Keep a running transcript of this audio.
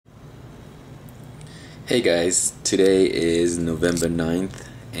Hey guys, today is November 9th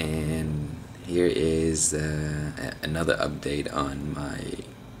and here is another update on my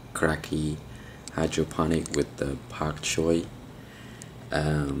Kratky hydroponic with the Pak Choi.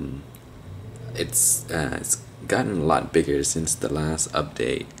 It's gotten a lot bigger since the last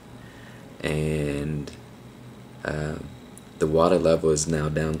update, and the water level is now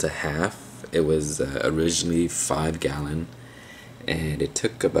down to half. It was originally 5 gallon, and it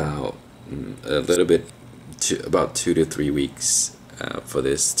took about a little bit about 2 to 3 weeks for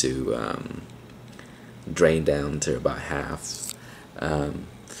this to drain down to about half.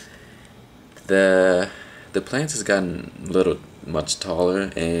 The plants has gotten a little much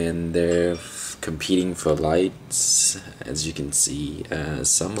taller, and they're competing for lights. As you can see,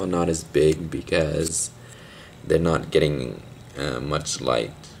 some are not as big because they're not getting much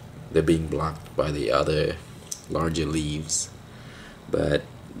light. They're being blocked by the other larger leaves, but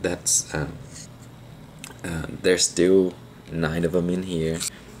that's there's still 9 of them in here,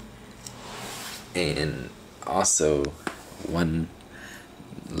 and also one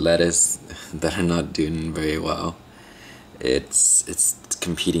lettuce that are not doing very well. It's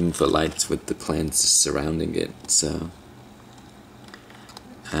competing for lights with the plants surrounding it, so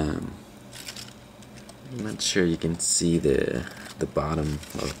I'm not sure you can see the bottom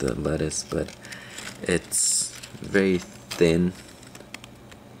of the lettuce, but it's very thin,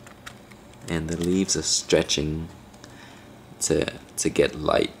 and the leaves are stretching to get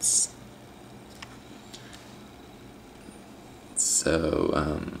lights.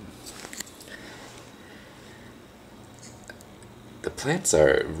 So the plants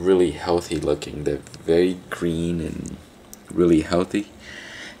are really healthy looking. They're very green and really healthy.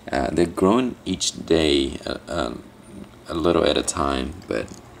 They're growing each day a little at a time, but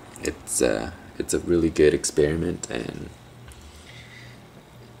it's a really good experiment, and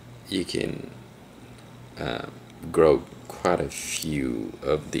you can grow quite a few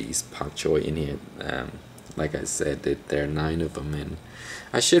of these Pak Choi in here. Like I said, there are 9 of them, and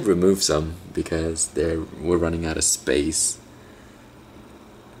I should remove some because we're running out of space.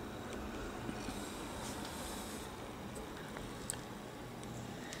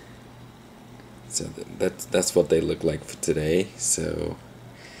 So that's what they look like for today. So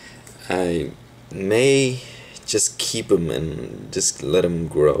I may just keep them and just let them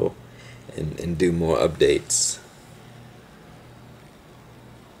grow and do more updates.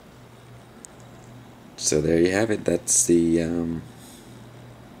 So there you have it. That's the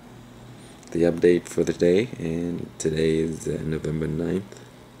update for the day, and today is November 9th.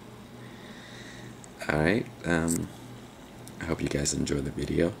 Alright, I hope you guys enjoy the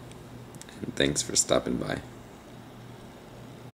video, and thanks for stopping by.